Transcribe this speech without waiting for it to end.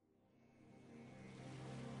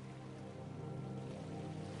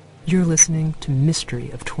You're listening to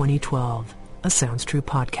Mystery of 2012, a Sounds True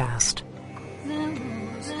podcast.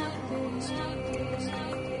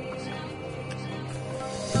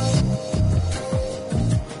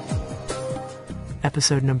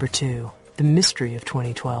 Episode number 2, The Mystery of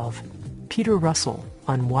 2012, Peter Russell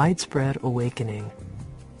on Widespread Awakening.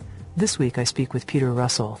 This week I speak with Peter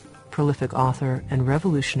Russell, prolific author and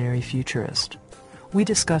revolutionary futurist. We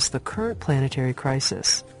discuss the current planetary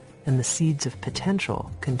crisis and the seeds of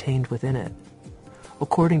potential contained within it.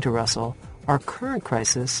 According to Russell, our current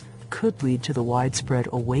crisis could lead to the widespread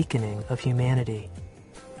awakening of humanity.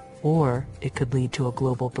 Or it could lead to a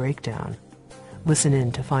global breakdown. Listen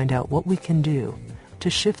in to find out what we can do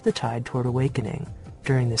to shift the tide toward awakening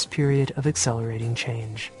during this period of accelerating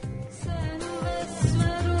change.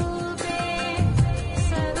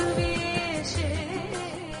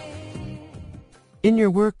 In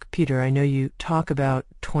your work, Peter, I know you talk about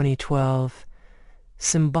 2012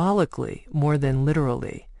 symbolically more than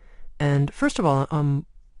literally. And first of all, I'm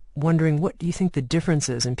wondering, what do you think the difference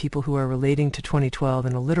is in people who are relating to 2012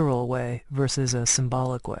 in a literal way versus a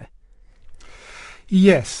symbolic way?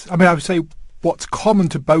 Yes. I would say what's common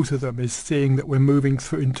to both of them is seeing that we're moving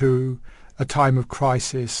through into a time of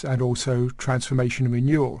crisis and also transformation and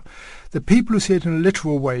renewal. The people who see it in a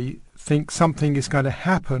literal way think something is going to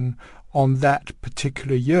happen on that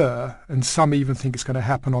particular year, and some even think it's going to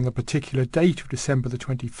happen on the particular date of December the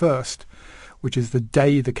 21st, which is the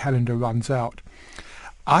day the calendar runs out.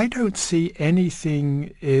 I don't see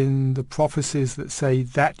anything in the prophecies that say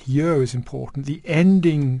that year is important. The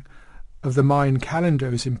ending of the Mayan calendar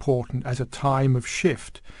is important as a time of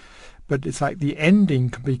shift, but it's like the ending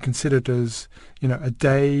can be considered as, a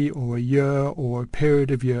day or a year or a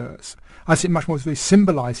period of years. I see it much more as really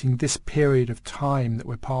symbolizing this period of time that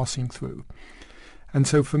we're passing through. And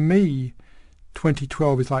so for me,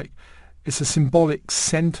 2012 is it's a symbolic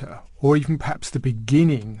center, or even perhaps the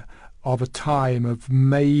beginning of a time of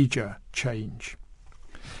major change.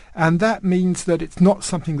 And that means that it's not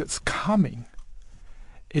something that's coming.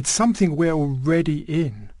 It's something we're already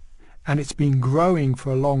in, and it's been growing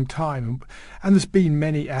for a long time. And there's been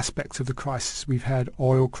many aspects of the crisis. We've had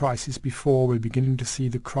oil crisis before. We're beginning to see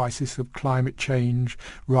the crisis of climate change.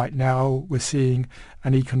 Right now we're seeing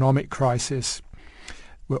an economic crisis.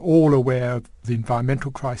 We're all aware of the environmental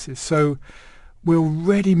crisis. So we're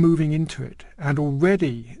already moving into it, and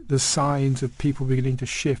already the signs of people beginning to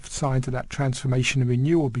shift, signs of that transformation and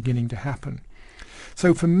renewal beginning to happen.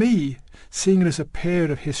 So for me, seeing it as a period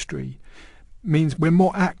of history means we're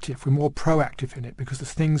more active, we're more proactive in it, because the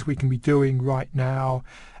things we can be doing right now,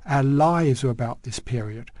 our lives are about this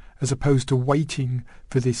period, as opposed to waiting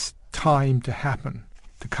for this time to happen,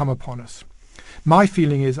 to come upon us. My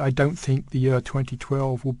feeling is I don't think the year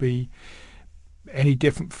 2012 will be any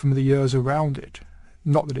different from the years around it.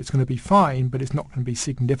 Not that it's going to be fine, but it's not going to be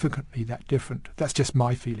significantly that different. That's just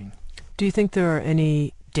my feeling. Do you think there are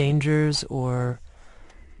any dangers or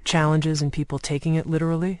challenges in people taking it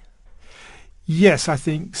literally? Yes, I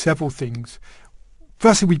think several things.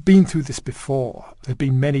 Firstly, we've been through this before. There have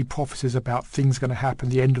been many prophecies about things going to happen.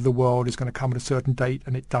 The end of the world is going to come at a certain date,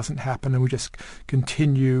 and it doesn't happen, and we just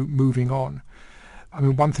continue moving on.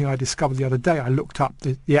 One thing I discovered the other day, I looked up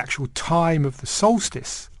the actual time of the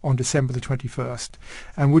solstice on December the 21st,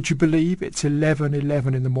 and would you believe it's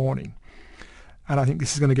 11:11 in the morning? And I think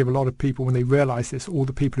this is going to give a lot of people, when they realise this, all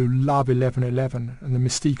the people who love 11:11 and the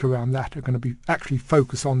mystique around that are going to be actually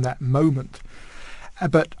focused on that moment.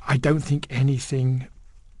 But I don't think anything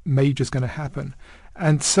major is going to happen.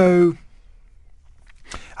 And so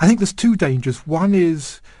I think there's two dangers. One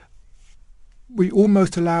is we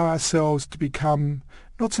almost allow ourselves to become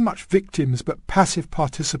not so much victims, but passive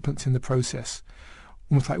participants in the process,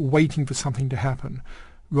 almost like waiting for something to happen,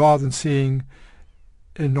 rather than seeing,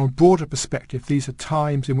 in a broader perspective, these are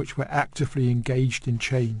times in which we're actively engaged in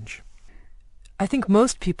change. I think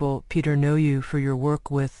most people, Peter, know you for your work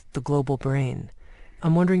with the global brain.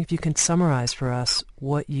 I'm wondering if you can summarize for us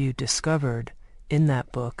what you discovered in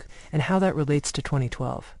that book and how that relates to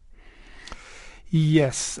 2012.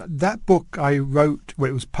 Yes, that book I wrote,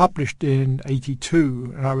 it was published in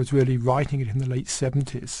 1982, and I was really writing it in the late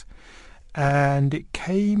 70s. And it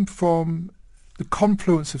came from the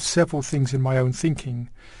confluence of several things in my own thinking.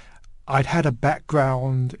 I'd had a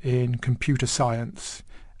background in computer science,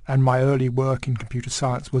 and my early work in computer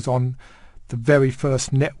science was on the very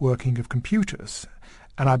first networking of computers.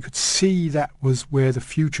 And I could see that was where the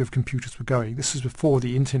future of computers were going. This was before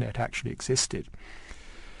the internet actually existed.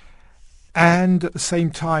 And at the same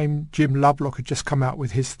time, Jim Lovelock had just come out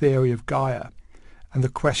with his theory of Gaia. And the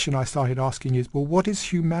question I started asking is, well, what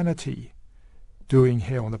is humanity doing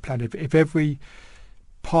here on the planet? If every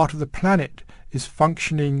part of the planet is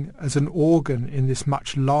functioning as an organ in this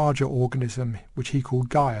much larger organism, which he called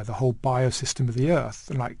Gaia, the whole biosystem of the Earth.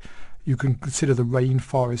 And like, you can consider the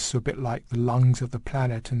rainforests a bit like the lungs of the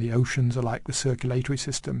planet, and the oceans are like the circulatory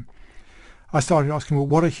system. I started asking, well,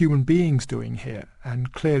 what are human beings doing here?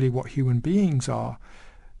 And clearly what human beings are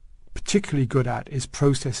particularly good at is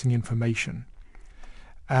processing information.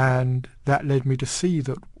 And that led me to see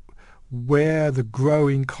that where the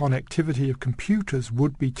growing connectivity of computers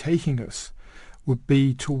would be taking us would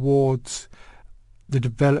be towards the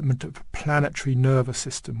development of a planetary nervous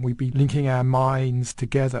system. We'd be linking our minds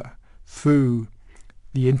together through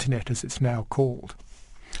the internet, as it's now called.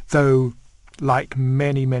 Though, like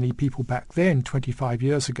many, many people back then, 25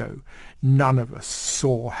 years ago, none of us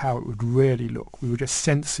saw how it would really look. We were just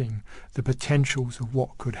sensing the potentials of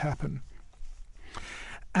what could happen.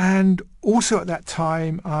 And also at that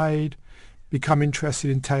time, I'd become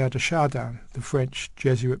interested in Teilhard de Chardin, the French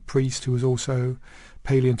Jesuit priest who was also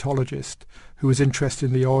paleontologist, who was interested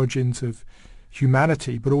in the origins of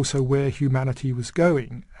humanity, but also where humanity was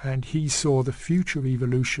going. And he saw the future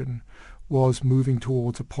evolution was moving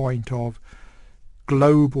towards a point of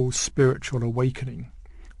global spiritual awakening,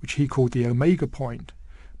 which he called the Omega point,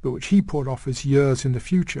 but which he put off as years in the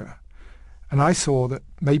future. And I saw that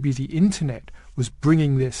maybe the internet was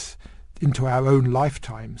bringing this into our own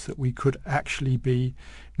lifetimes, that we could actually be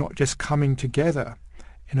not just coming together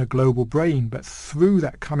in a global brain, but through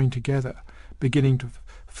that coming together, beginning to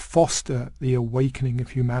foster the awakening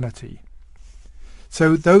of humanity.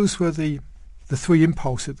 So those were the three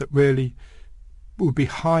impulses that really were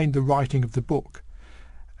behind the writing of the book.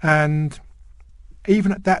 And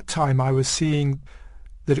even at that time, I was seeing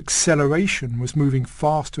that acceleration was moving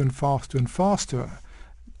faster and faster and faster,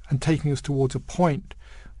 and taking us towards a point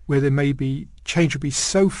where there may be change would be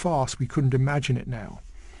so fast we couldn't imagine it now.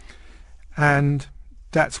 And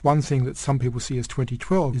that's one thing that some people see as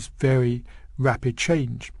 2012 is very rapid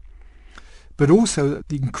change. But also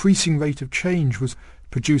the increasing rate of change was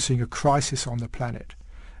producing a crisis on the planet.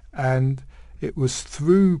 And it was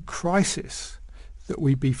through crisis that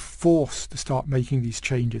we'd be forced to start making these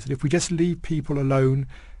changes. And if we just leave people alone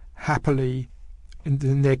happily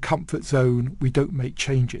in their comfort zone, we don't make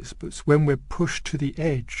changes. But it's when we're pushed to the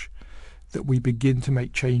edge that we begin to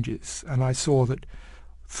make changes. And I saw that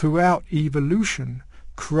throughout evolution,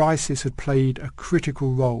 crisis had played a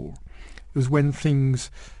critical role. It was when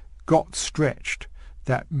things got stretched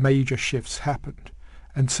that major shifts happened.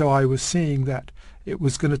 And so I was seeing that it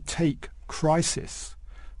was going to take crisis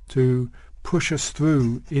to push us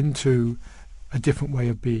through into a different way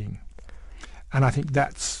of being. And I think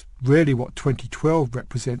that's really what 2012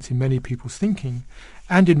 represents in many people's thinking,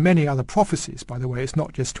 and in many other prophecies, by the way. It's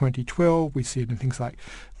not just 2012. We see it in things like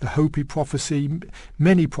the Hopi prophecy,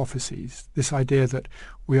 many prophecies, this idea that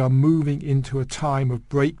we are moving into a time of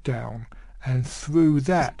breakdown, and through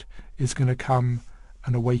that is going to come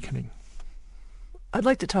an awakening. I'd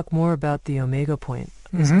like to talk more about the Omega point.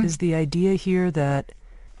 Mm-hmm. Is the idea here that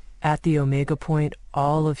at the Omega point,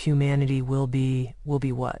 all of humanity will be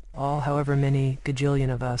what? All however many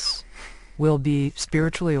gajillion of us will be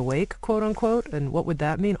spiritually awake, quote unquote? And what would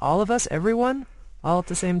that mean? All of us? Everyone? All at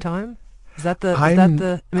the same time? Is that the...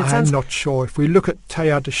 I'm not sure. If we look at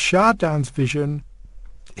Teilhard de Chardin's vision,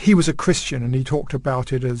 he was a Christian, and he talked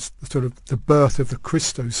about it as sort of the birth of the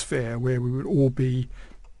Christosphere, where we would all be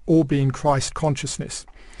in Christ consciousness,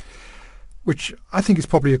 which I think is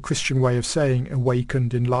probably a Christian way of saying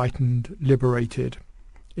awakened, enlightened, liberated,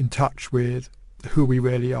 in touch with who we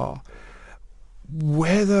really are.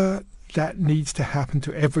 Whether that needs to happen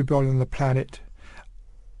to everybody on the planet,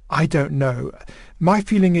 I don't know. My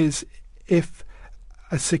feeling is if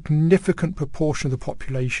a significant proportion of the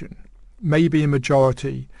population, maybe a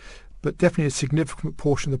majority, but definitely a significant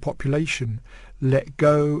portion of the population, let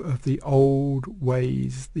go of the old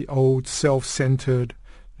ways, the old self-centered,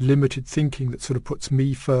 limited thinking that sort of puts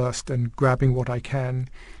me first and grabbing what I can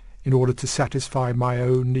in order to satisfy my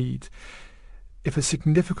own needs. If a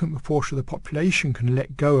significant proportion of the population can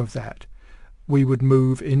let go of that, we would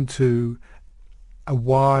move into a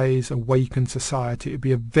wise, awakened society. It would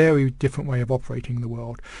be a very different way of operating in the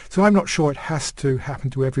world. So I'm not sure it has to happen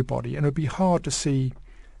to everybody, and it would be hard to see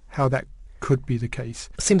how that could be the case.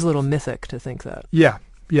 Seems a little mythic to think that. Yeah.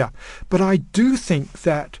 But I do think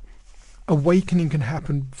that awakening can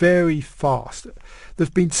happen very fast. There's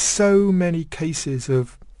been so many cases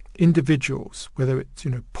of individuals, whether it's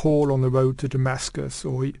Paul on the road to Damascus,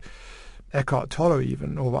 or Eckhart Tolle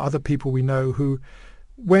even, or other people we know, who,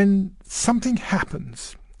 when something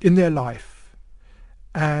happens in their life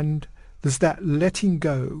and there's that letting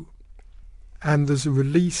go and there's a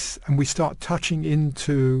release, and we start touching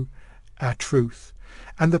into our truth.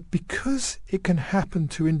 And that because it can happen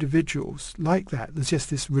to individuals like that, there's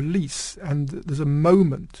just this release and there's a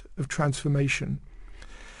moment of transformation.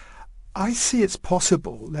 I see it's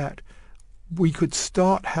possible that we could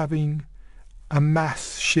start having a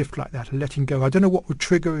mass shift like that, a letting go. I don't know what would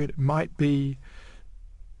trigger it. It might be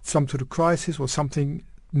some sort of crisis or something,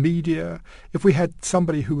 media. If we had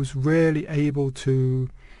somebody who was really able to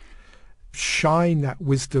shine that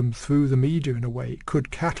wisdom through the media in a way, it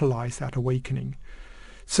could catalyze that awakening.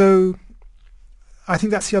 So I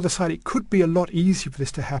think that's the other side. It could be a lot easier for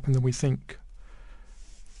this to happen than we think.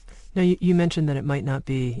 Now, you mentioned that it might not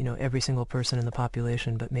be, every single person in the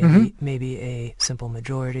population, but maybe a simple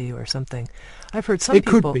majority or something. I've heard some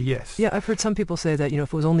people... It could be, yes. Yeah, I've heard some people say that, if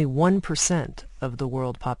it was only 1% of the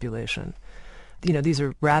world population, these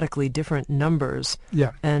are radically different numbers.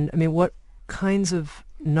 Yeah. And, what kinds of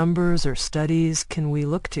numbers or studies can we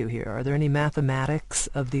look to here? Are there any mathematics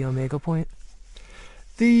of the omega point?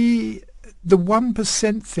 The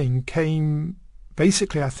 1% thing came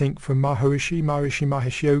basically, I think, from Maharishi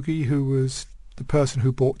Mahesh Yogi, who was the person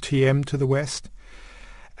who brought TM to the West.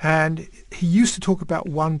 And he used to talk about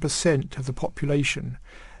 1% of the population.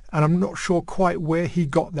 And I'm not sure quite where he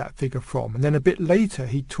got that figure from. And then a bit later,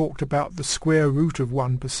 he talked about the square root of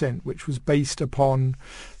 1%, which was based upon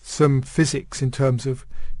some physics in terms of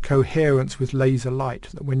coherence with laser light,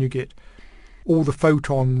 that when you get all the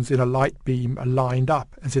photons in a light beam are lined up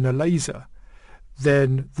as in a laser,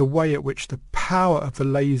 then the way at which the power of the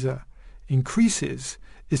laser increases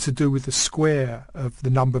is to do with the square of the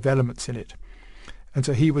number of elements in it. And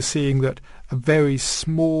so he was seeing that a very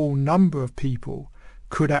small number of people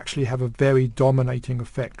could actually have a very dominating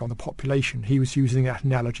effect on the population. He was using that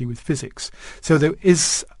analogy with physics. So there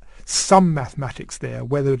is some mathematics there.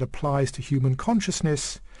 Whether it applies to human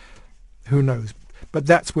consciousness, who knows? But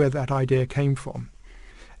that's where that idea came from.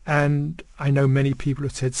 And I know many people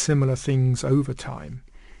have said similar things over time.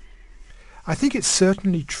 I think it's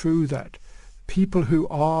certainly true that people who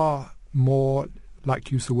are more, like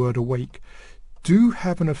to use the word awake, do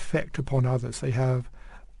have an effect upon others. They have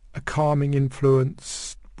a calming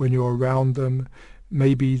influence when you're around them.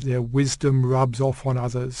 Maybe their wisdom rubs off on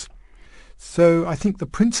others. So I think the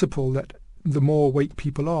principle that the more awake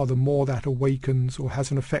people are, the more that awakens or has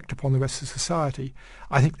an effect upon the rest of society.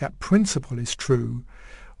 I think that principle is true.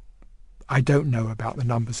 I don't know about the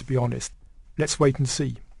numbers, to be honest. Let's wait and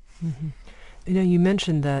see. Mm-hmm. You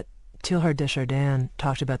mentioned that Teilhard de Chardin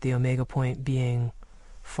talked about the omega point being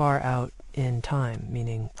far out in time,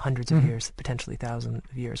 meaning hundreds of years, potentially thousands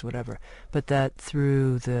of years, whatever, but that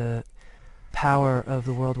through the power of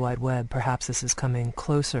the World Wide Web, perhaps this is coming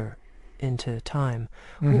closer into time.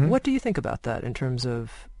 What do you think about that in terms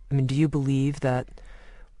of, do you believe that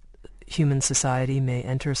human society may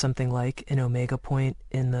enter something like an omega point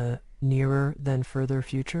in the nearer than further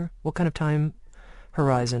future? What kind of time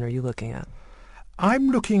horizon are you looking at?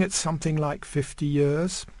 I'm looking at something like 50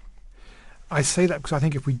 years. I say that because I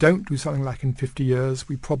think if we don't do something like in 50 years,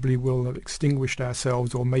 we probably will have extinguished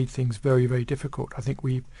ourselves or made things very, very difficult. I think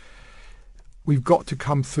we've got to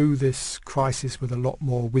come through this crisis with a lot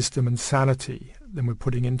more wisdom and sanity than we're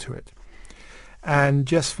putting into it. And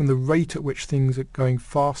just from the rate at which things are going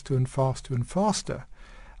faster and faster and faster,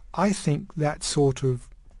 I think that sort of,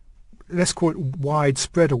 let's call it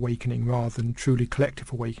widespread awakening rather than truly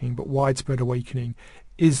collective awakening, but widespread awakening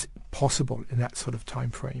is possible in that sort of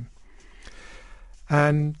time frame.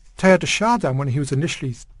 And Teilhard de Chardin, when he was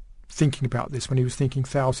initially thinking about this, when he was thinking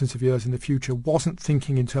thousands of years in the future, wasn't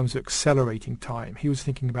thinking in terms of accelerating time. He was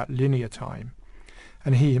thinking about linear time.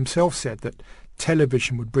 And he himself said that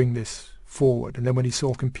television would bring this forward. And then when he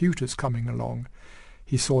saw computers coming along,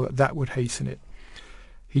 he saw that that would hasten it.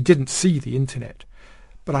 He didn't see the internet.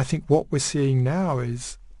 But I think what we're seeing now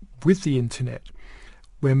is, with the internet,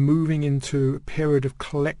 we're moving into a period of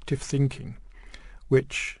collective thinking,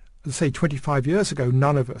 which, let's say 25 years ago,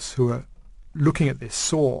 none of us who are looking at this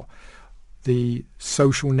saw the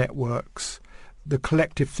social networks, the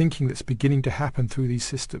collective thinking that's beginning to happen through these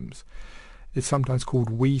systems. It's sometimes called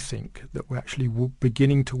we think, that we're actually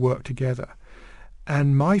beginning to work together.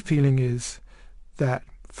 And my feeling is that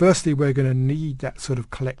firstly we're going to need that sort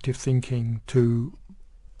of collective thinking to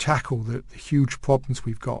tackle the huge problems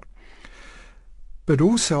we've got. But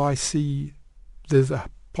also I see there's a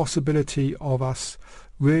possibility of us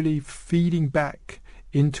really feeding back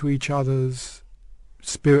into each other's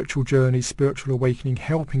spiritual journey, spiritual awakening,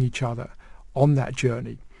 helping each other on that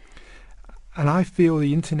journey. And I feel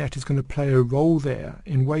the internet is going to play a role there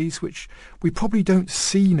in ways which we probably don't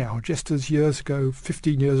see now, just as years ago,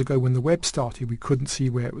 15 years ago when the web started, we couldn't see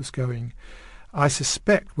where it was going. I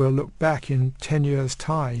suspect we'll look back in 10 years'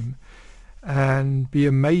 time and be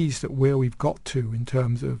amazed at where we've got to in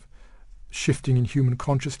terms of shifting in human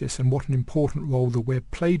consciousness and what an important role the web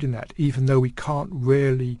played in that, even though we can't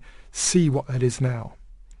really see what that is now.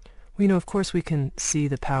 Well, of course we can see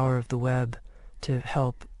the power of the web to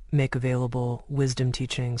help make available wisdom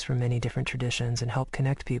teachings from many different traditions and help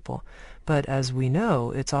connect people. But as we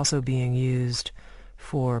know, it's also being used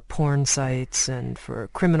for porn sites and for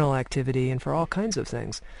criminal activity and for all kinds of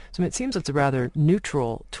things. So it seems it's a rather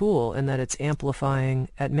neutral tool in that it's amplifying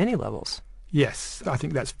at many levels. Yes, I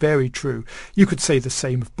think that's very true. You could say the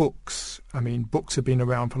same of books. I mean, books have been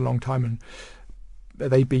around for a long time, and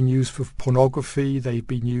they've been used for pornography. They've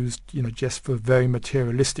been used, just for very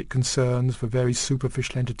materialistic concerns, for very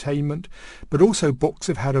superficial entertainment. But also books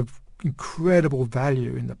have had an incredible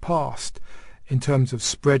value in the past in terms of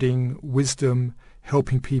spreading wisdom,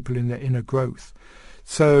 helping people in their inner growth.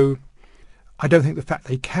 So I don't think the fact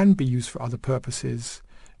they can be used for other purposes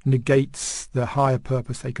negates the higher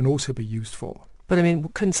purpose they can also be used for. But I mean,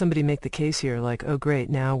 couldn't somebody make the case here like, oh great,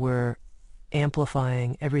 now we're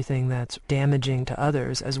amplifying everything that's damaging to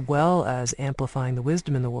others as well as amplifying the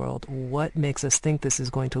wisdom in the world? What makes us think this is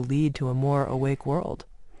going to lead to a more awake world?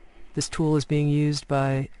 This tool is being used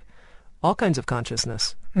by all kinds of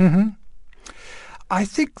consciousness. Mm-hmm. I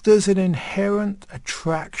think there's an inherent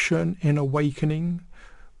attraction in awakening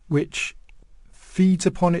which feeds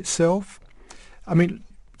upon itself. I mean,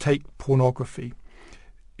 take pornography.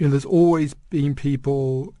 There's always been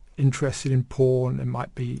people interested in porn. There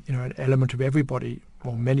might be, an element of everybody,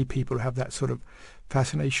 or many people have that sort of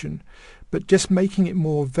fascination. But just making it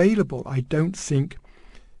more available, I don't think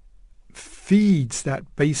feeds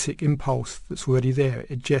that basic impulse that's already there.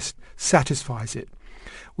 It just satisfies it.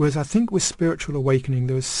 Whereas I think with spiritual awakening,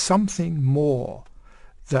 there is something more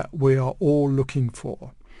that we are all looking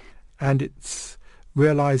for. And it's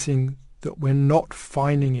realizing that we're not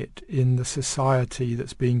finding it in the society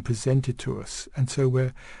that's being presented to us. And so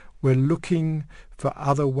we're looking for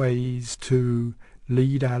other ways to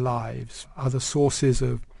lead our lives, other sources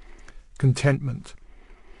of contentment.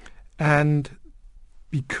 And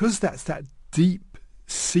because that's that deep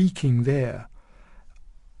seeking there,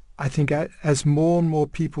 I think as more and more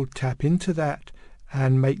people tap into that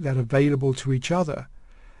and make that available to each other,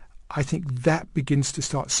 I think that begins to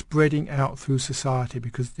start spreading out through society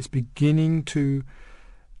because it's beginning to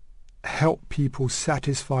help people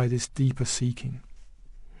satisfy this deeper seeking.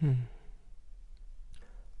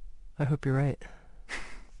 I hope you're right.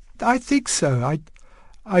 I think so.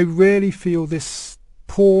 I really feel this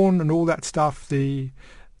porn and all that stuff, the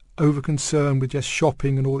over-concern with just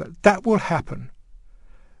shopping and all that will happen.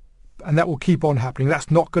 And that will keep on happening. That's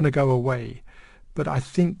not going to go away. But I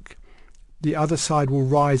think the other side will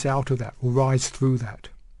rise out of that, will rise through that.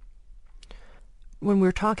 When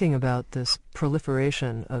we're talking about this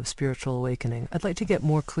proliferation of spiritual awakening, I'd like to get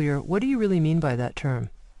more clear. What do you really mean by that term?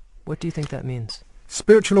 What do you think that means?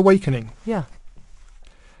 Spiritual awakening? Yeah.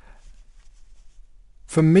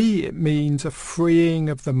 For me, it means a freeing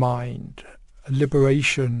of the mind, a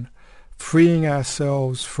liberation, freeing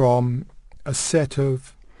ourselves from a set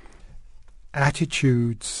of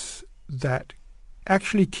attitudes that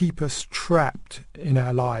actually keep us trapped in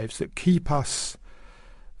our lives, that keep us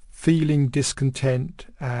feeling discontent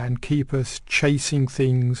and keep us chasing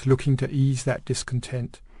things, looking to ease that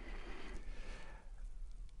discontent.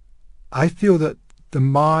 I feel that the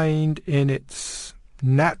mind in its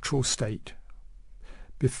natural state,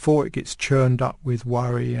 before it gets churned up with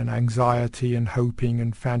worry and anxiety and hoping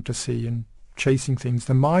and fantasy and chasing things,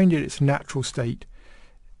 the mind in its natural state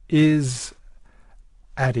is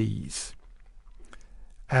at ease.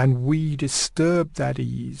 And we disturb that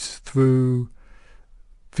ease through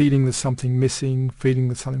feeling there's something missing, feeling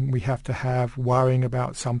there's something we have to have, worrying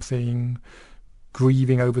about something,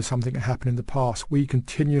 grieving over something that happened in the past. We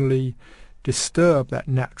continually disturb that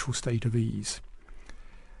natural state of ease.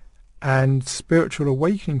 And spiritual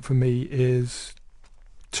awakening for me is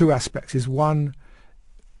two aspects. Is one,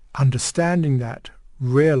 understanding that,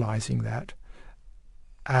 realizing that,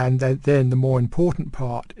 and then the more important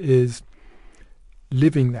part is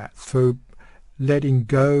living that through letting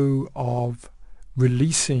go of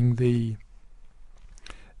releasing the,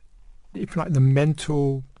 if you like, the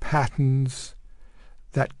mental patterns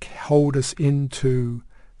that hold us into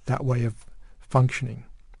that way of functioning.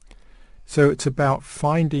 So it's about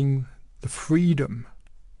finding the freedom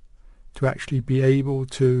to actually be able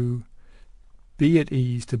to be at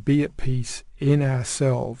ease, to be at peace in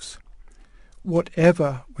ourselves,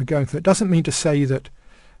 whatever we're going through. It doesn't mean to say that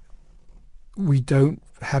we don't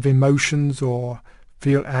have emotions or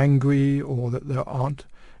feel angry or that there aren't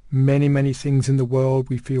many, many things in the world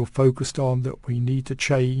we feel focused on that we need to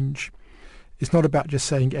change. It's not about just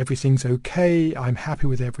saying everything's okay, I'm happy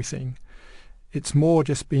with everything. It's more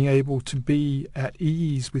just being able to be at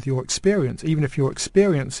ease with your experience, even if your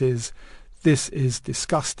experience is, this is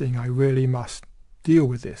disgusting, I really must deal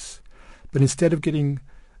with this. But instead of getting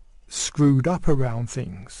screwed up around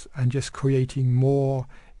things and just creating more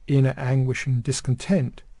inner anguish and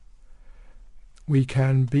discontent, we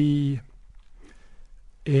can be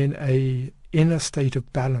in a inner state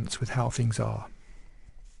of balance with how things are.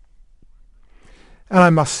 And I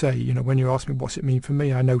must say, when you ask me what's it mean for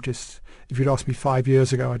me, I noticed if you'd asked me 5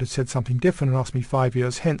 years ago, I'd have said something different, and asked me 5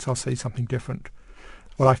 years hence, I'll say something different.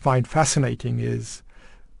 What I find fascinating is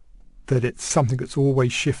that it's something that's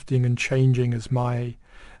always shifting and changing as my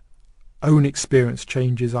own experience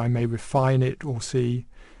changes. I may refine it or see,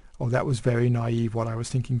 oh, that was very naive what I was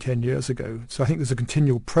thinking 10 years ago. So I think there's a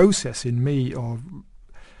continual process in me of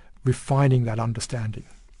refining that understanding.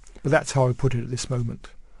 But that's how I put it at this moment.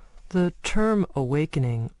 The term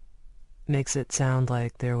awakening makes it sound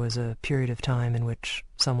like there was a period of time in which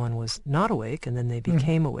someone was not awake and then they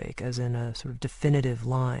became awake, as in a sort of definitive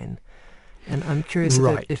line. And I'm curious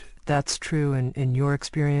if that's true in your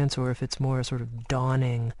experience, or if it's more a sort of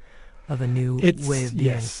dawning of a new way of being.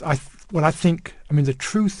 Yes. I think, the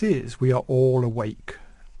truth is we are all awake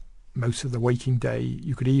most of the waking day.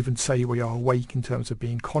 You could even say we are awake in terms of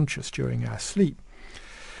being conscious during our sleep.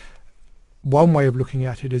 One way of looking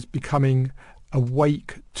at it is becoming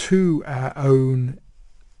awake to our own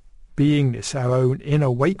beingness, our own inner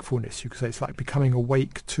wakefulness. You could say it's like becoming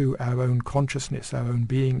awake to our own consciousness, our own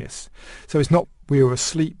beingness. So it's not we were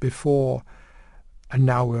asleep before and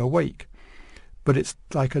now we're awake, but it's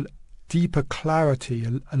like a deeper clarity,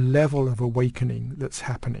 a level of awakening that's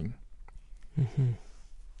happening. Mm-hmm.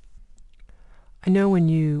 I know when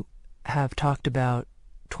you have talked about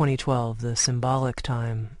 2012, the symbolic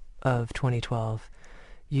time of 2012,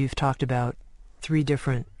 you've talked about 3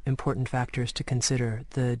 different important factors to consider: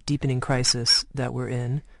 the deepening crisis that we're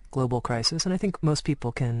in, global crisis, and I think most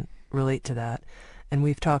people can relate to that. And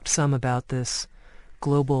we've talked some about this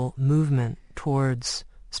global movement towards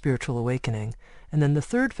spiritual awakening. And then the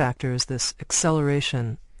third factor is this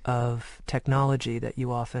acceleration of technology that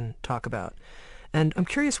you often talk about. And I'm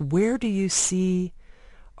curious, where do you see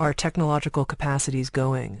our technological capacities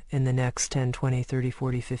going in the next 10, 20, 30,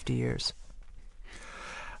 40, 50 years?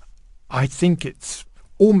 I think it's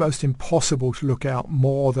almost impossible to look out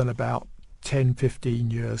more than about 10,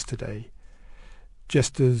 15 years today.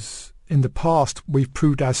 Just as in the past, we've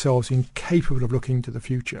proved ourselves incapable of looking to the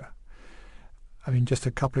future. Just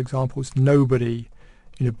a couple of examples. Nobody,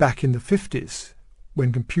 back in the 50s,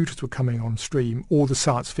 when computers were coming on stream, all the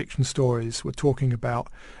science fiction stories were talking about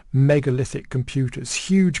megalithic computers,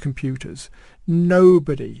 huge computers.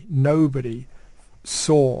 Nobody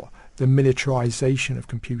saw the militarization of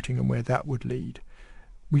computing and where that would lead.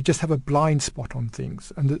 We just have a blind spot on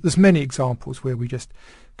things. And there's many examples where we just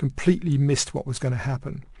completely missed what was going to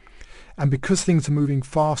happen. And because things are moving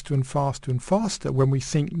faster and faster and faster, when we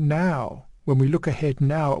think now, when we look ahead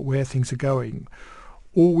now at where things are going,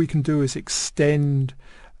 all we can do is extend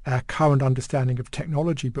our current understanding of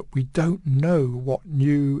technology, but we don't know what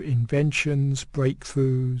new inventions,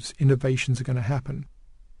 breakthroughs, innovations are going to happen.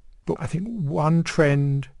 But I think one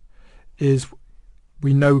trend is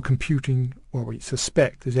we know computing, or we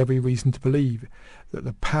suspect, there's every reason to believe that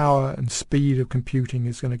the power and speed of computing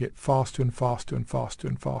is going to get faster and faster and faster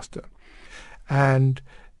and faster. And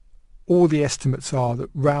all the estimates are that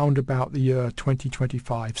round about the year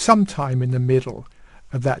 2025, sometime in the middle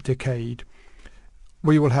of that decade,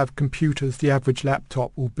 we will have computers, the average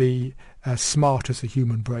laptop will be as smart as a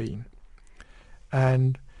human brain.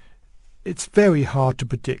 And it's very hard to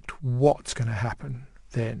predict what's going to happen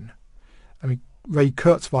then. Ray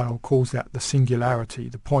Kurzweil calls that the singularity,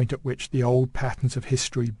 the point at which the old patterns of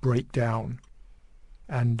history break down.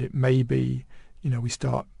 And it may be, we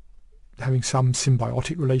start having some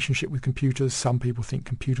symbiotic relationship with computers. Some people think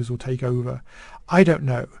computers will take over. I don't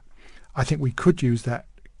know. I think we could use that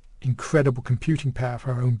incredible computing power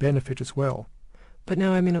for our own benefit as well. But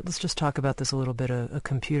now, let's just talk about this a little bit. A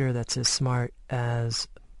computer that's as smart as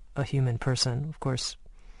a human person. Of course,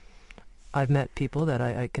 I've met people that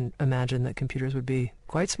I can imagine that computers would be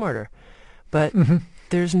quite smarter. But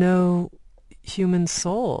there's no human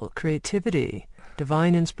soul, creativity,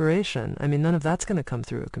 divine inspiration. None of that's going to come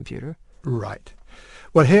through a computer. Right.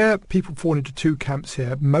 Well, here people fall into 2 camps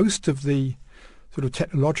here. Most of the sort of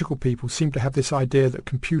technological people seem to have this idea that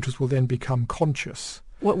computers will then become conscious.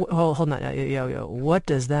 Hold on. What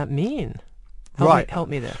does that mean? Help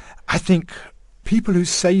me there. I think people who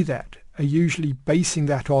say that, are usually basing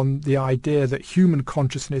that on the idea that human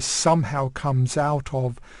consciousness somehow comes out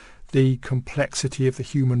of the complexity of the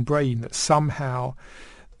human brain, that somehow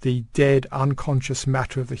the dead unconscious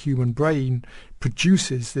matter of the human brain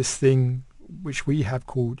produces this thing which we have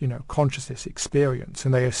called, consciousness, experience,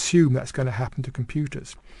 and they assume that's going to happen to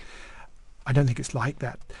computers. I don't think it's like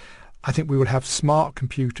that. I think we will have smart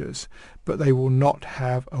computers, but they will not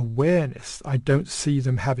have awareness. I don't see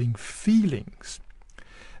them having feelings.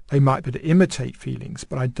 They might be able to imitate feelings,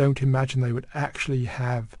 but I don't imagine they would actually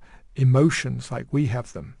have emotions like we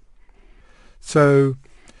have them. So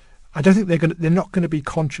I don't think they're not going to be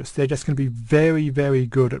conscious. They're just going to be very, very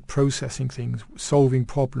good at processing things, solving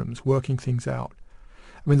problems, working things out.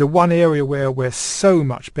 I mean, the one area where we're so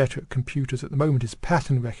much better at computers at the moment is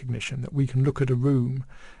pattern recognition, that we can look at a room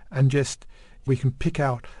and we can pick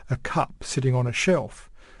out a cup sitting on a shelf.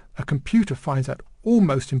 A computer finds that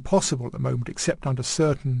almost impossible at the moment, except under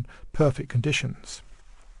certain perfect conditions.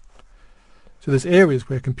 So there's areas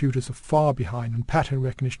where computers are far behind, and pattern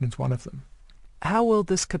recognition is one of them. How will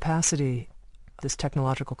this capacity, this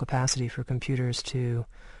technological capacity for computers to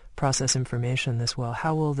process information this well,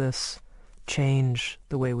 how will this change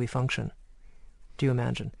the way we function? Do you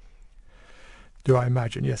imagine? Do I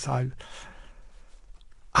imagine? Yes,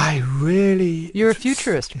 I really... You're a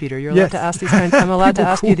futurist, Peter. You're yes. allowed to ask these kinds. I'm allowed to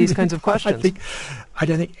ask you these kinds of questions. I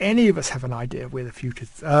don't think any of us have an idea of where the future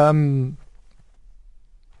is.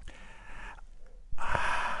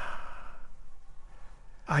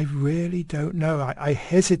 I really don't know. I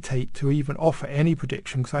hesitate to even offer any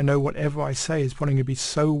prediction, because I know whatever I say is probably going to be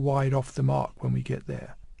so wide off the mark when we get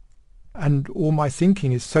there. And all my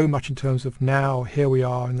thinking is so much in terms of now, here we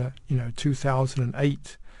are in the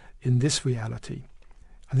 2008 in this reality.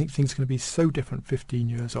 I think things are going to be so different 15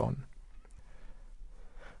 years on.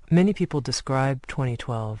 Many people describe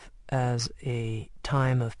 2012 as a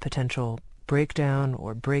time of potential breakdown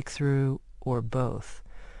or breakthrough or both.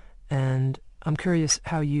 And I'm curious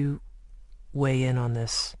how you weigh in on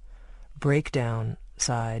this breakdown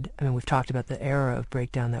side. I mean, we've talked about the era of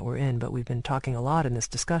breakdown that we're in, but we've been talking a lot in this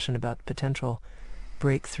discussion about potential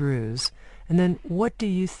breakthroughs. And then what do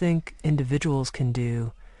you think individuals can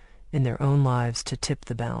do in their own lives to tip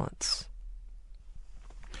the balance?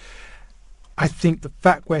 I think the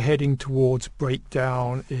fact we're heading towards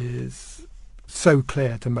breakdown is so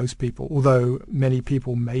clear to most people, although many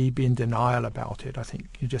people may be in denial about it. I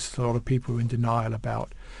think just a lot of people are in denial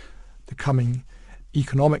about the coming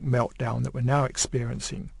economic meltdown that we're now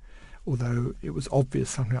experiencing, although it was obvious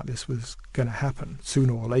something like this was going to happen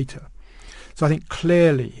sooner or later. So I think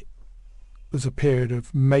clearly there's a period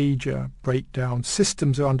of major breakdown.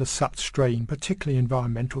 Systems are under such strain, particularly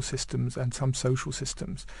environmental systems and some social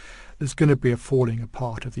systems. There's going to be a falling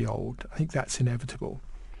apart of the old. I think that's inevitable.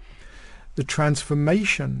 The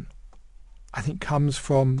transformation, I think, comes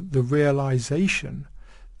from the realization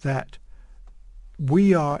that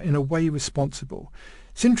we are in a way responsible.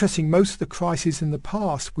 It's interesting, most of the crises in the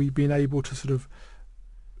past we've been able to sort of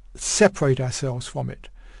separate ourselves from it,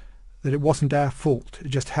 that it wasn't our fault, it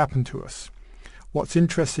just happened to us. What's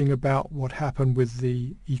interesting about what happened with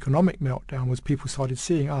the economic meltdown was people started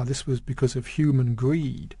seeing, this was because of human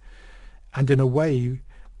greed. And in a way,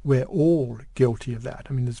 we're all guilty of that.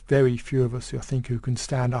 I mean, there's very few of us, I think, who can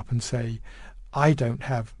stand up and say, I don't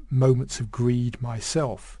have moments of greed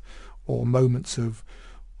myself, or moments of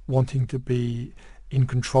wanting to be in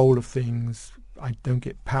control of things. I don't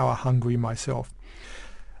get power hungry myself.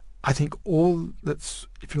 I think all that's,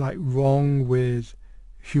 if you like, wrong with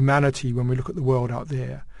humanity when we look at the world out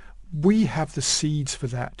there, we have the seeds for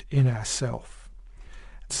that in ourselves.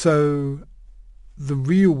 So the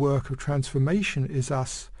real work of transformation is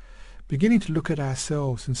us beginning to look at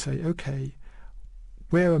ourselves and say, okay,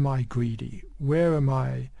 where am I greedy? Where am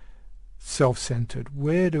I self-centered?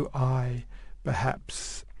 Where do I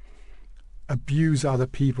perhaps abuse other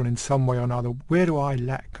people in some way or another? Where do I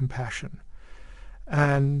lack compassion?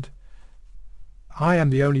 And I am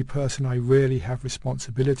the only person I really have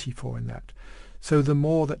responsibility for in that. So the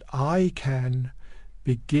more that I can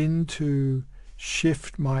begin to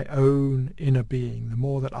shift my own inner being, the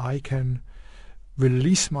more that I can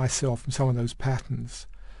release myself from some of those patterns,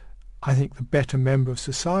 I think the better member of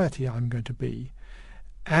society I'm going to be.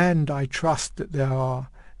 And I trust that there are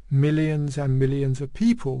millions and millions of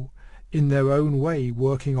people in their own way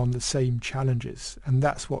working on the same challenges. And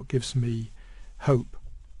that's what gives me hope.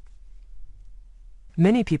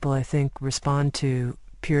 Many people, I think, respond to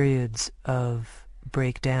periods of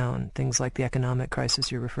breakdown, things like the economic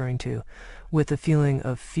crisis you're referring to, with a feeling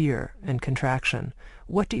of fear and contraction.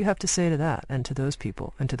 What do you have to say to that and to those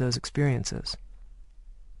people and to those experiences?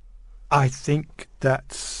 I think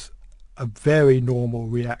that's a very normal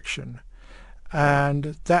reaction.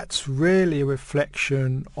 And that's really a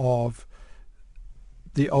reflection of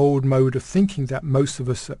the old mode of thinking that most of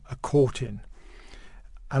us are caught in.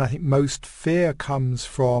 And I think most fear comes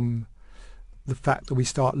from the fact that we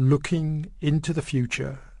start looking into the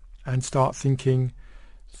future and start thinking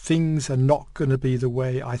things are not going to be the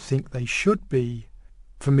way I think they should be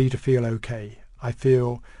for me to feel okay. I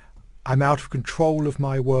feel I'm out of control of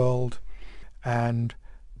my world and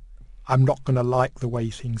I'm not going to like the way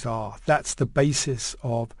things are. That's the basis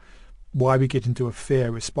of why we get into a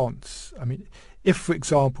fear response. I mean, if, for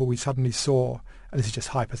example, we suddenly saw, and this is just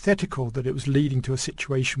hypothetical, that it was leading to a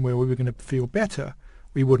situation where we were going to feel better,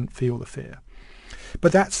 we wouldn't feel the fear.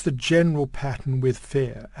 But that's the general pattern with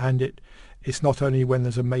fear, and it's not only when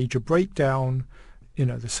there's a major breakdown,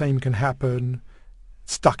 the same can happen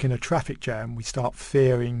stuck in a traffic jam. We start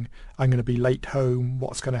fearing, I'm going to be late home,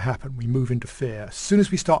 what's going to happen? We move into fear. As soon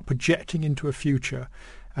as we start projecting into a future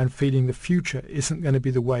and feeling the future isn't going to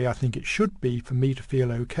be the way I think it should be for me to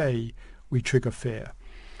feel okay, we trigger fear.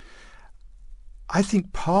 I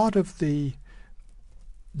think part of the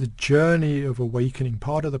journey of awakening,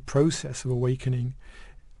 part of the process of awakening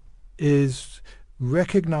is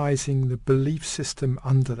recognizing the belief system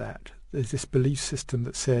under that. There's this belief system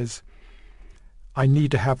that says, I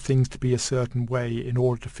need to have things to be a certain way in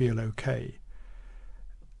order to feel okay.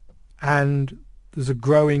 And there's a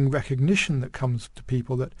growing recognition that comes to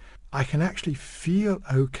people that I can actually feel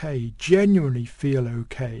okay, genuinely feel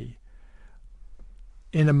okay,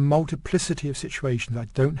 in a multiplicity of situations. I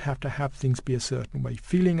don't have to have things be a certain way.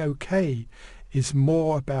 Feeling okay is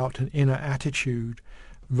more about an inner attitude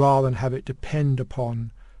rather than have it depend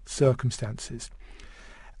upon circumstances.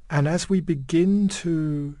 And as we begin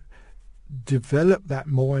to develop that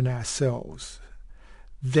more in ourselves,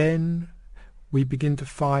 then we begin to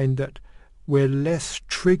find that we're less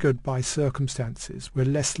triggered by circumstances. We're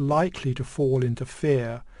less likely to fall into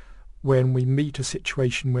fear when we meet a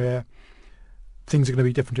situation where things are going to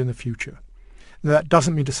be different in the future. Now, that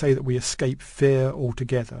doesn't mean to say that we escape fear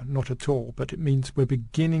altogether, not at all, but it means we're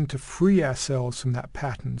beginning to free ourselves from that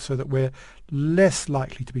pattern so that we're less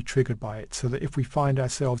likely to be triggered by it, so that if we find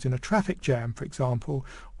ourselves in a traffic jam, for example,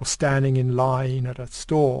 or standing in line at a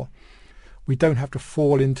store, we don't have to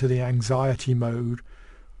fall into the anxiety mode.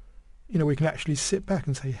 We can actually sit back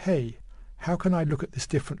and say, hey, how can I look at this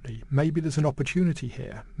differently? Maybe there's an opportunity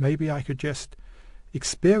here. Maybe I could just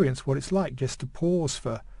experience what it's like just to pause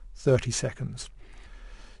for 30 seconds.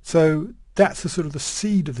 So that's the sort of the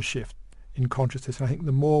seed of the shift in consciousness. And I think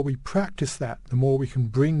the more we practice that, the more we can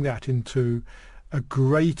bring that into a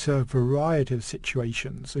greater variety of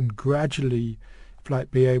situations and gradually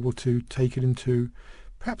be able to take it into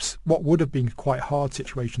perhaps what would have been quite hard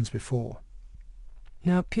situations before.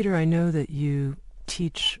 Now, Peter, I know that you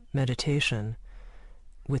teach meditation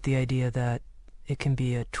with the idea that it can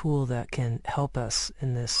be a tool that can help us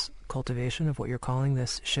in this cultivation of what you're calling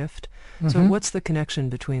this shift. Mm-hmm. So what's the connection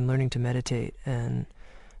between learning to meditate and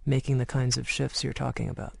making the kinds of shifts you're talking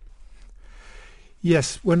about?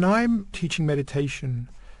 Yes, when I'm teaching meditation,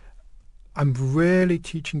 I'm really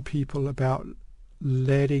teaching people about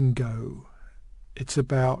letting go. It's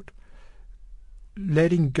about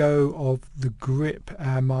letting go of the grip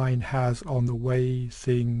our mind has on the way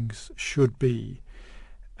things should be.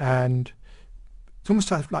 And it's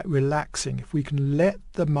almost like relaxing. If we can let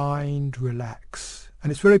the mind relax,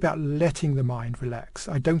 and it's really about letting the mind relax.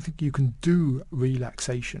 I don't think you can do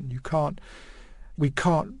relaxation. We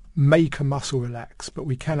can't make a muscle relax, but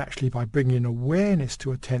we can actually, by bringing awareness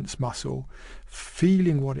to a tense muscle,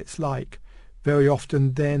 feeling what it's like, very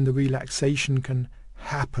often then the relaxation can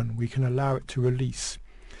happen. We can allow it to release.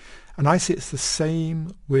 And I see it's the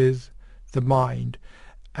same with the mind.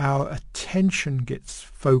 Our attention gets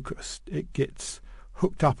focused. It gets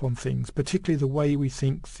hooked up on things, particularly the way we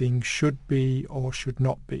think things should be or should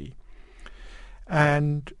not be.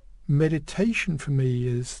 And meditation for me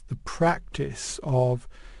is the practice of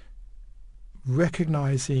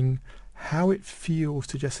recognizing how it feels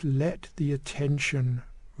to just let the attention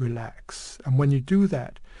relax. And when you do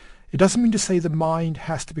that, it doesn't mean to say the mind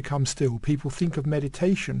has to become still. People think of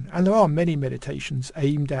meditation, and there are many meditations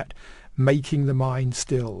aimed at making the mind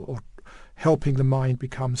still or helping the mind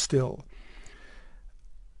become still.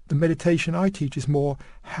 The meditation I teach is more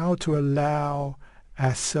how to allow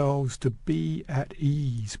ourselves to be at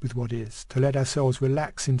ease with what is, to let ourselves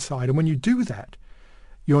relax inside. And when you do that,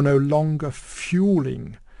 you're no longer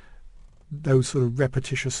fueling those sort of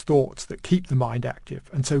repetitious thoughts that keep the mind active.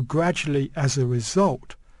 And so gradually, as a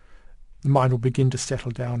result, the mind will begin to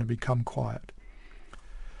settle down and become quiet.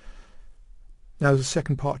 Now, there's a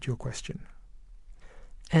second part to your question.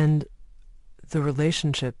 And the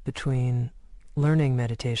relationship between learning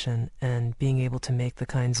meditation and being able to make the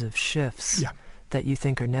kinds of shifts that you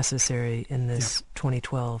think are necessary in this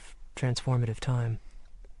 2012 transformative time?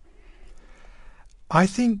 I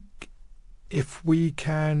think if we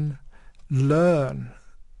can learn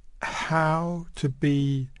how to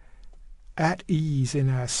be at ease in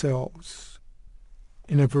ourselves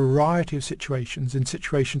in a variety of situations, in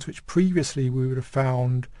situations which previously we would have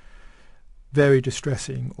found very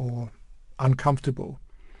distressing or uncomfortable,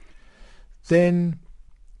 then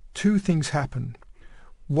two things happen.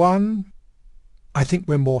 One, I think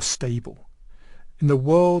we're more stable. In the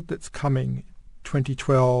world that's coming,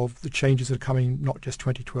 2012, the changes that are coming, not just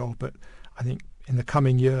 2012, but I think in the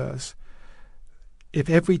coming years, if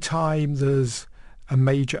every time there's a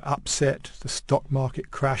major upset, the stock market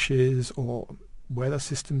crashes or weather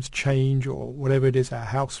systems change or whatever it is, our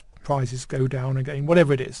house prices go down again,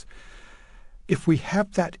 whatever it is, if we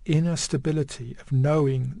have that inner stability of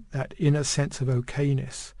knowing that inner sense of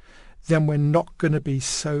okayness, then we're not going to be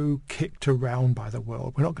so kicked around by the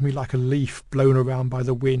world. We're not going to be like a leaf blown around by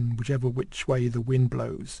the wind, which way the wind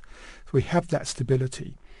blows. So we have that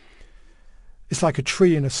stability. It's like a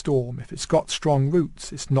tree in a storm. If it's got strong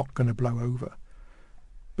roots, it's not going to blow over.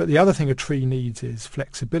 But the other thing a tree needs is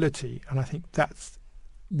flexibility, and I think that's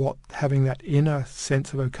what having that inner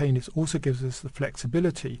sense of okayness also gives us, the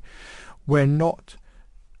flexibility. We're not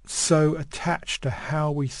so attached to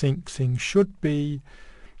how we think things should be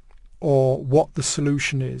or what the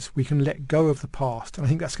solution is. We can let go of the past. And I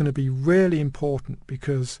think that's going to be really important,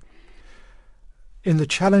 because in the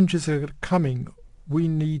challenges that are coming, we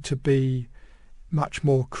need to be much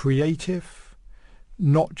more creative,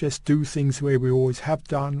 not just do things the way we always have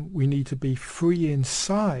done. We need to be free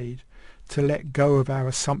inside to let go of our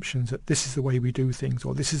assumptions that this is the way we do things,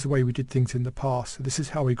 or this is the way we did things in the past, so this is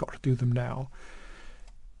how we got to do them now.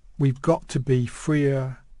 We've got to be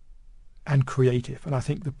freer and creative. And I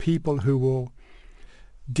think the people who will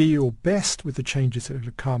deal best with the changes that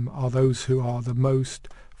will come are those who are the most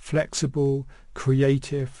flexible,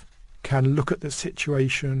 creative, can look at the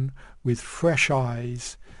situation with fresh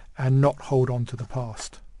eyes and not hold on to the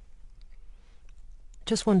past.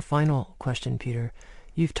 Just one final question, Peter.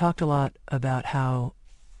 You've talked a lot about how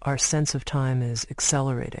our sense of time is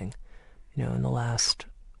accelerating, in the last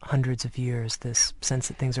hundreds of years, this sense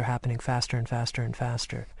that things are happening faster and faster and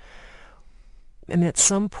faster. I mean, at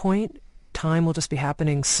some point, time will just be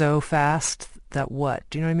happening so fast that what?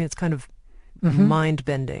 Do you know what I mean? It's kind of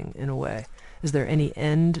mind-bending in a way. Is there any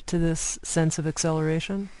end to this sense of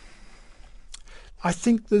acceleration? I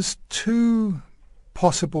think there's two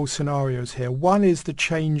possible scenarios here. One is the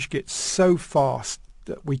change gets so fast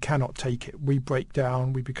that we cannot take it. We break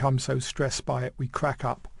down, we become so stressed by it, we crack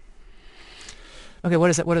up. Okay, what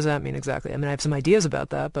does that mean exactly? I mean, I have some ideas about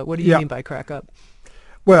that, but what do you mean by crack up?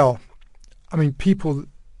 Well, I mean,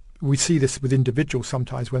 we see this with individuals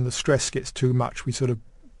sometimes. When the stress gets too much,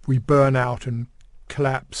 we burn out and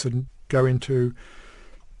collapse and go into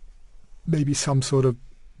maybe some sort of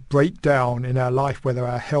breakdown in our life, whether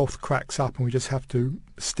our health cracks up and we just have to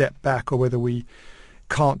step back, or whether we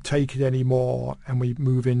can't take it anymore and we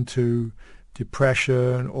move into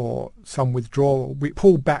depression or some withdrawal. We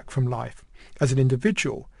pull back from life as an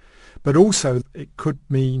individual, but also it could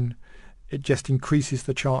mean it just increases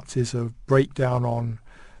the chances of breakdown on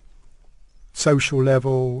social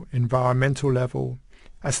level, environmental level.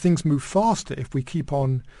 As things move faster, if we keep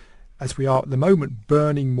on, as we are at the moment,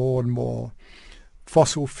 burning more and more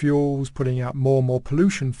fossil fuels, putting out more and more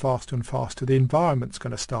pollution faster and faster, the environment's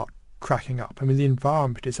going to start cracking up. I mean, the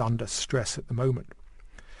environment is under stress at the moment.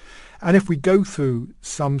 And if we go through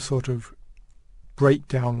some sort of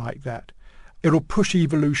breakdown like that, it'll push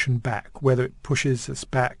evolution back, whether it pushes us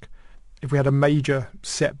back. If we had a major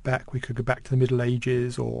setback, we could go back to the Middle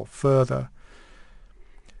Ages or further.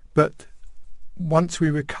 But once we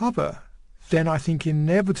recover, then I think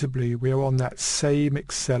inevitably we are on that same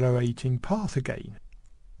accelerating path again.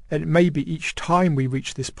 And it may be each time we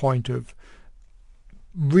reach this point of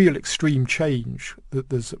real extreme change that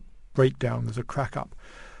there's a breakdown, there's a crack up.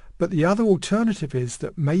 But the other alternative is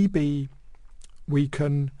that maybe we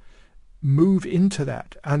can move into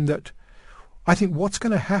that, and that I think what's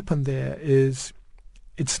going to happen there is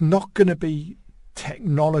it's not going to be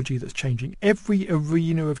technology that's changing. Every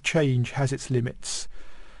arena of change has its limits,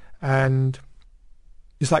 and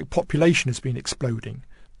it's like population has been exploding.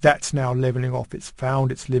 That's now leveling off. It's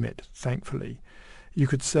found its limit, thankfully. You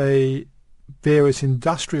could say various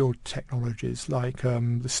industrial technologies like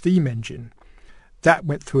the steam engine, that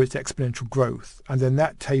went through its exponential growth, and then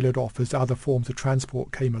that tailored off as other forms of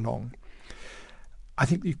transport came along. I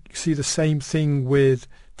think you see the same thing with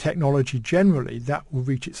technology generally, that will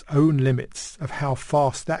reach its own limits of how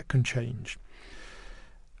fast that can change.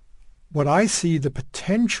 What I see the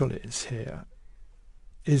potential is here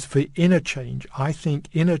is for inner change. I think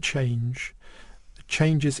inner change,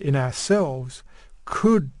 changes in ourselves,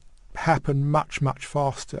 could happen much, much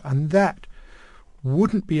faster, and that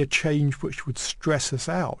wouldn't be a change which would stress us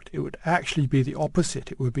out. It would actually be the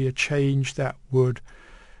opposite. It would be a change that would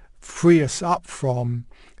free us up from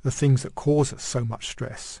the things that cause us so much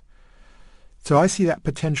stress. So I see that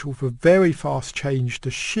potential for very fast change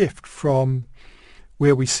to shift from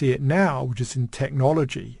where we see it now, which is in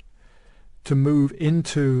technology, to move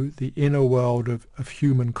into the inner world of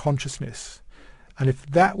human consciousness. And if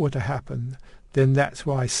that were to happen, then that's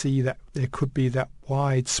why I see that there could be that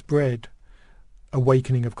widespread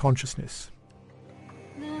awakening of consciousness.